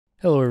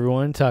Hello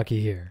everyone, Taki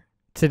here.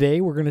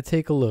 Today we're going to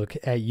take a look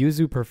at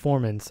Yuzu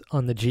performance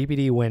on the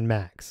GPD WIN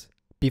Max.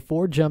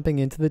 Before jumping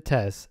into the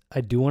test,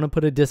 I do want to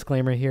put a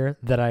disclaimer here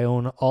that I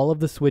own all of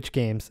the Switch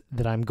games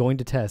that I'm going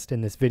to test in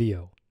this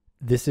video.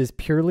 This is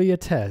purely a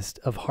test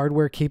of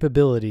hardware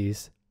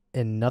capabilities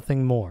and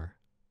nothing more.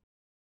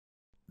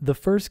 The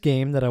first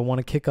game that I want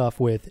to kick off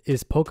with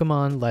is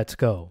Pokemon Let's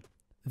Go.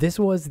 This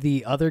was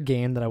the other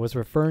game that I was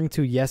referring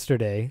to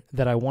yesterday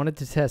that I wanted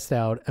to test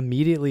out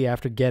immediately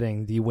after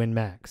getting the WIN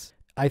Max.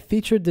 I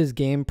featured this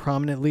game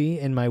prominently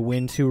in my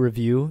Win 2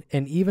 review,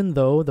 and even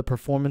though the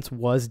performance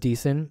was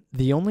decent,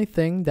 the only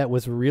thing that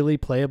was really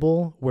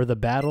playable were the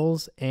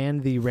battles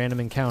and the random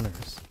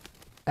encounters.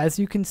 As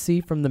you can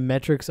see from the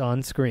metrics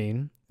on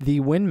screen, the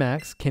WIN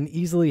Max can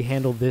easily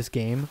handle this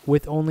game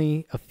with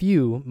only a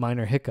few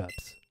minor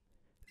hiccups.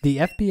 The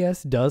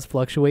FPS does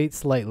fluctuate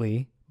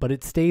slightly, but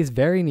it stays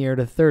very near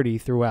to 30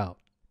 throughout.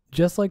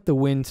 Just like the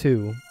Win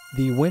 2,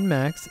 the WIN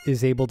Max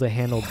is able to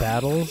handle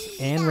battles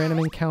and random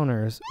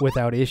encounters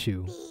without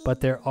issue,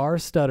 but there are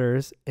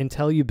stutters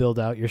until you build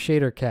out your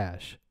shader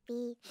cache.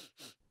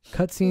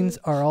 Cutscenes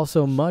are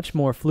also much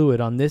more fluid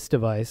on this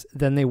device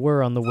than they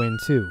were on the Win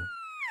 2.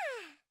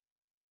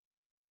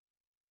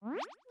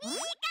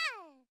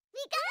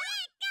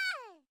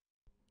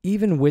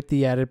 Even with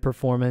the added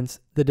performance,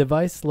 the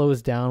device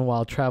slows down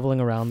while traveling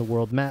around the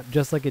world map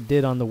just like it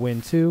did on the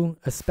Win 2,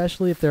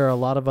 especially if there are a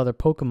lot of other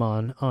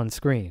Pokemon on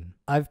screen.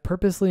 I've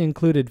purposely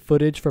included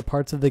footage for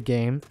parts of the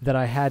game that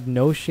I had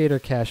no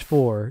shader cache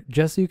for,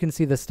 just so you can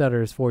see the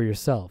stutters for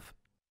yourself.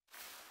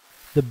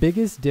 The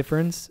biggest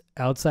difference,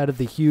 outside of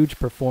the huge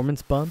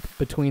performance bump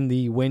between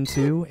the Win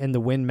 2 and the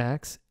WIN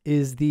Max,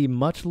 is the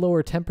much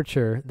lower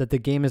temperature that the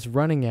game is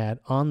running at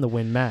on the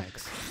WIN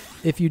Max.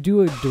 If you do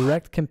a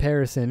direct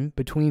comparison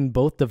between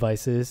both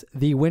devices,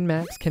 the WIN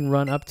Max can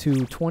run up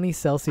to 20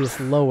 Celsius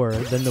lower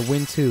than the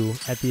Win 2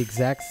 at the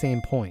exact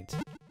same point.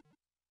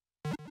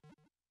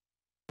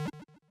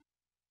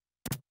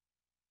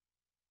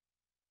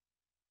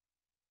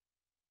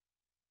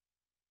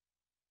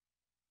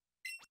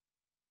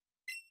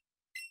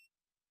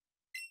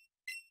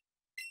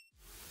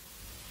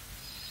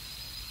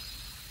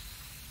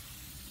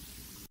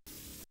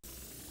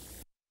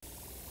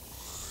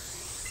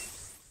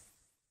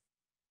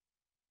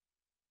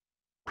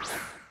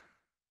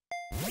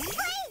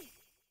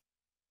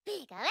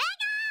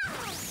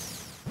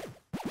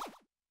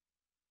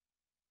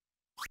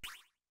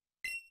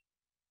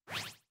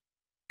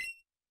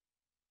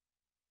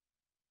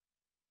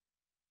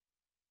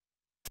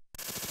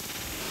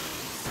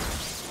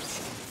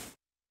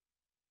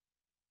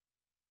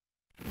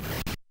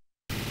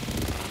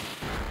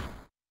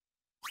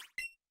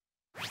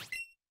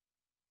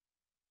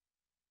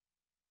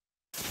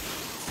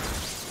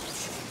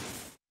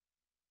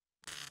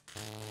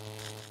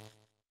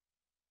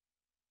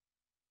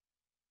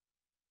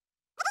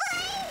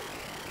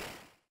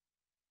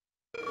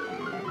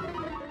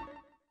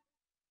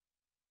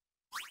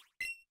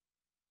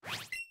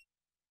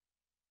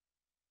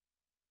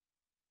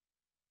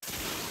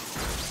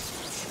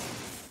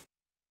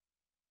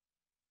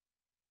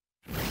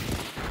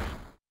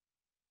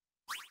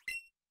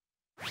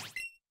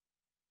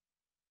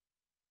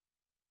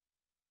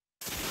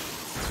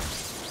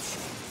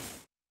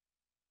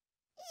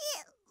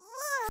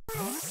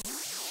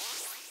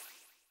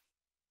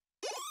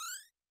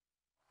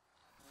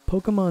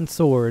 Pokemon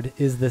Sword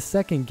is the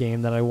second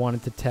game that I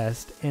wanted to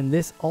test, and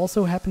this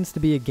also happens to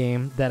be a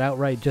game that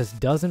outright just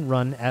doesn't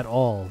run at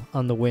all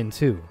on the Win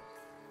 2.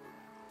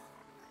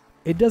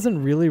 It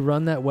doesn't really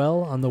run that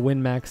well on the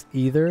WIN Max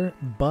either,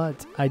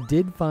 but I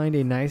did find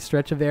a nice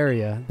stretch of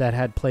area that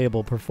had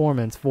playable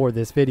performance for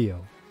this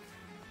video.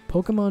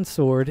 Pokemon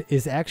Sword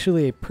is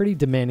actually a pretty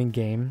demanding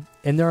game,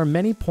 and there are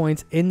many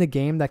points in the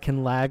game that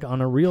can lag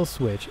on a real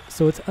Switch,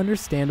 so it's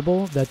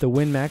understandable that the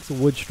WIN Max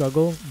would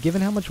struggle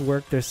given how much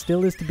work there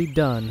still is to be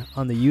done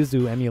on the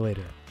Yuzu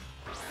emulator.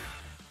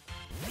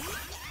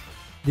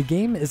 The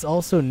game is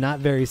also not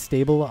very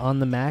stable on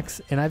the Max,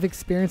 and I've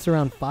experienced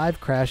around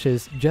 5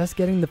 crashes just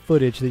getting the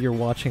footage that you're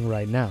watching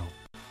right now.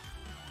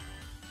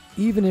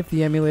 Even if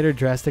the emulator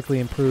drastically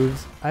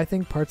improves, I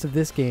think parts of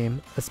this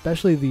game,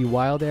 especially the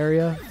wild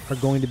area, are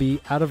going to be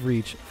out of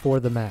reach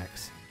for the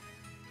Max.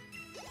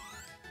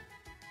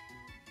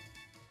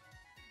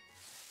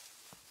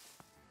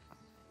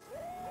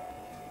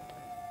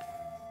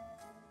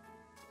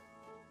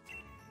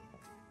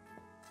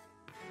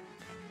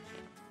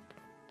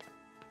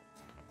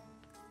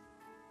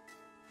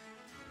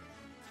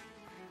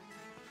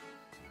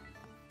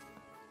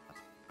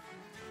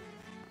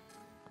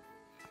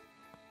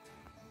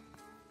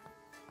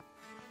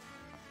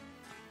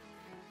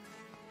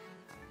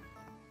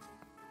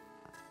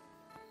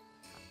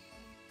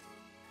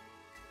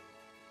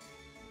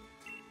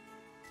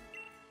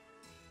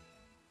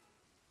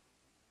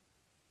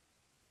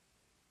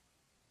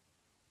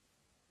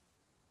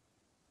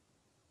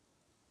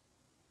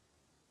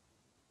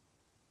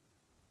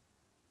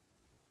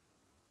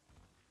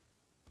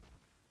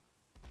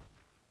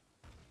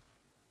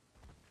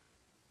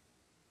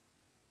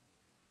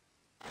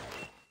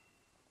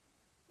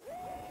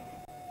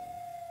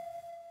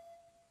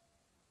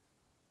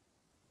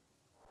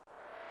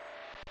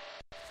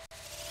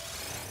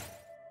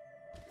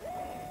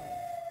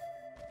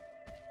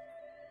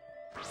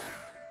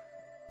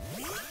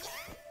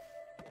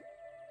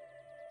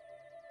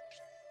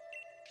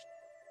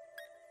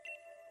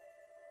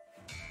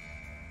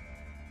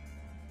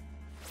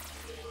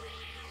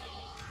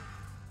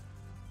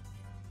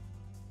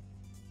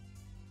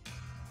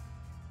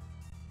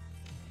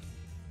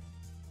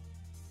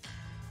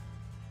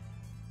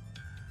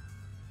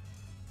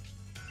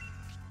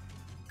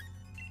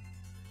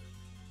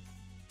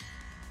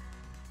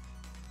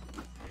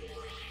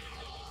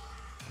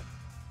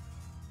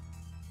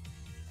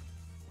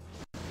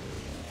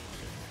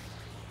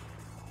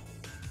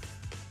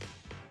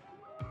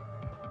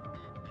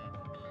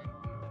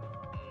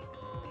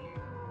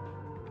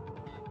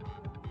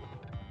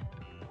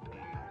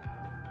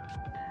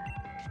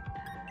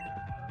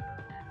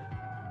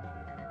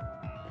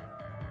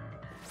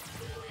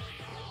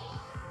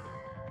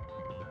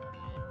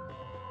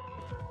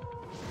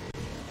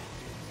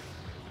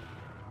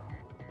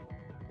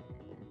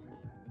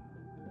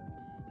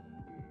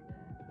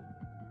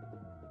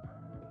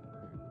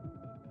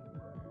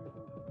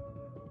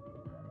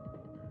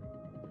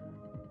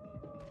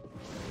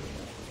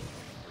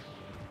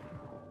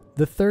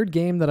 The third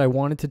game that I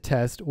wanted to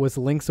test was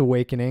Link's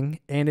Awakening,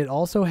 and it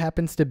also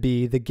happens to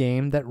be the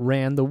game that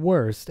ran the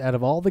worst out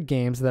of all the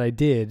games that I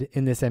did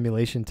in this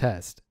emulation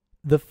test.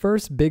 The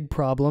first big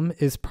problem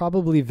is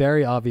probably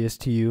very obvious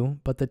to you,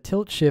 but the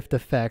tilt-shift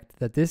effect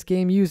that this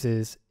game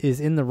uses is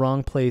in the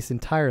wrong place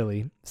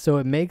entirely, so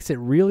it makes it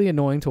really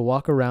annoying to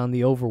walk around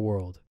the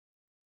overworld.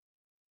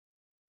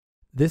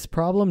 This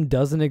problem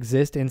doesn't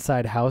exist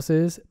inside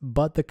houses,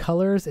 but the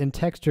colors and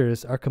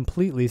textures are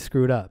completely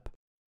screwed up.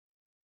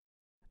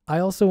 I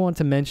also want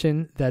to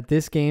mention that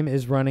this game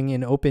is running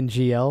in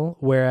OpenGL,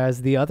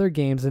 whereas the other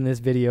games in this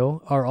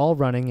video are all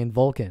running in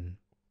Vulkan.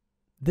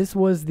 This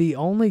was the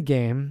only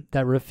game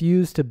that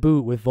refused to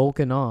boot with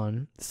Vulkan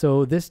on,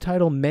 so this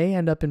title may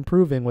end up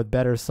improving with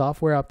better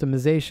software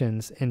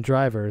optimizations and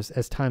drivers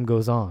as time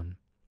goes on.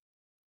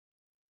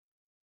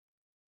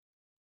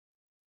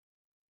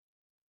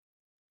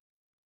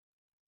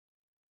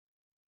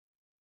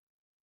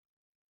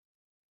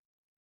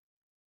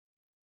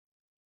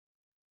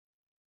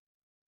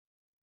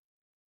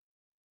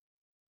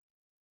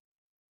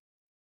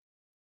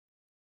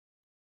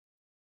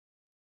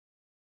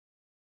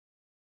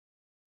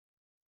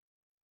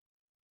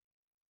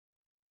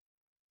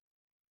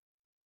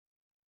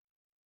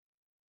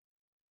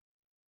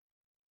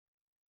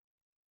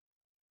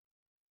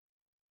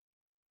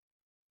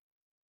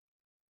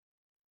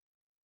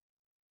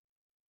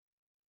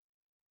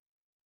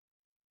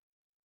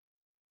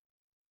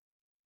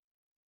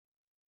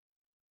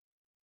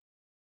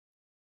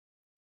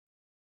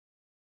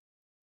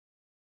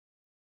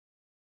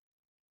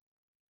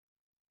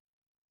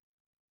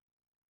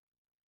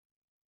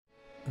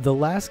 The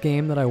last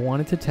game that I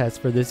wanted to test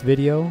for this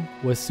video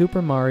was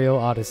Super Mario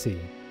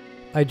Odyssey.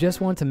 I just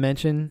want to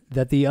mention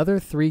that the other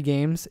 3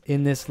 games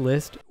in this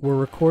list were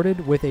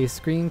recorded with a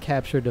screen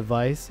capture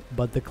device,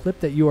 but the clip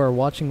that you are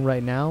watching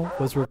right now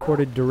was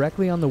recorded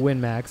directly on the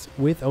WIN Max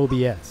with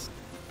OBS.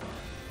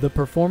 The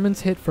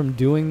performance hit from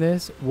doing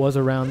this was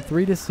around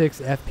 3 to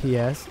 6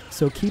 FPS,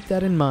 so keep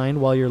that in mind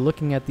while you're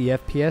looking at the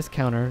FPS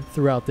counter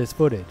throughout this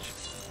footage.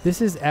 This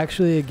is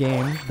actually a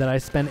game that I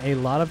spent a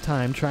lot of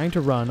time trying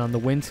to run on the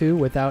Win 2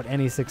 without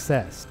any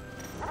success.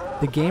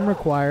 The game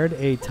required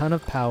a ton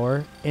of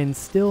power and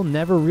still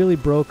never really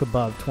broke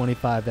above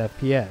 25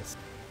 FPS.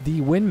 The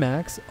WIN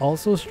Max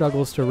also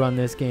struggles to run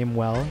this game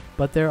well,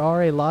 but there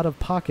are a lot of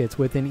pockets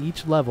within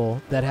each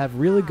level that have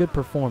really good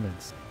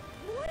performance.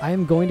 I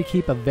am going to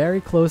keep a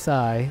very close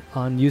eye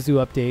on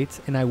Yuzu updates,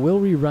 and I will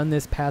rerun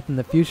this path in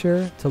the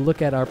future to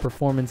look at our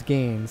performance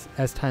gains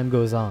as time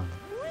goes on.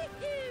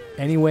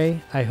 Anyway,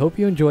 I hope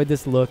you enjoyed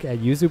this look at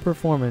Yuzu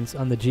performance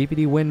on the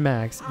GPD WIN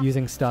Max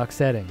using stock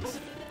settings.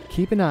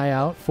 Keep an eye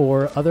out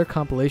for other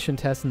compilation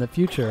tests in the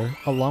future,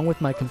 along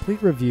with my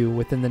complete review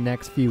within the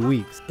next few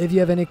weeks. If you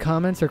have any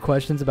comments or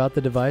questions about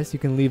the device, you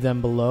can leave them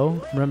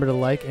below. Remember to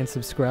like and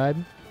subscribe.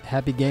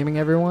 Happy gaming,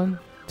 everyone.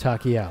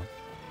 Taki out.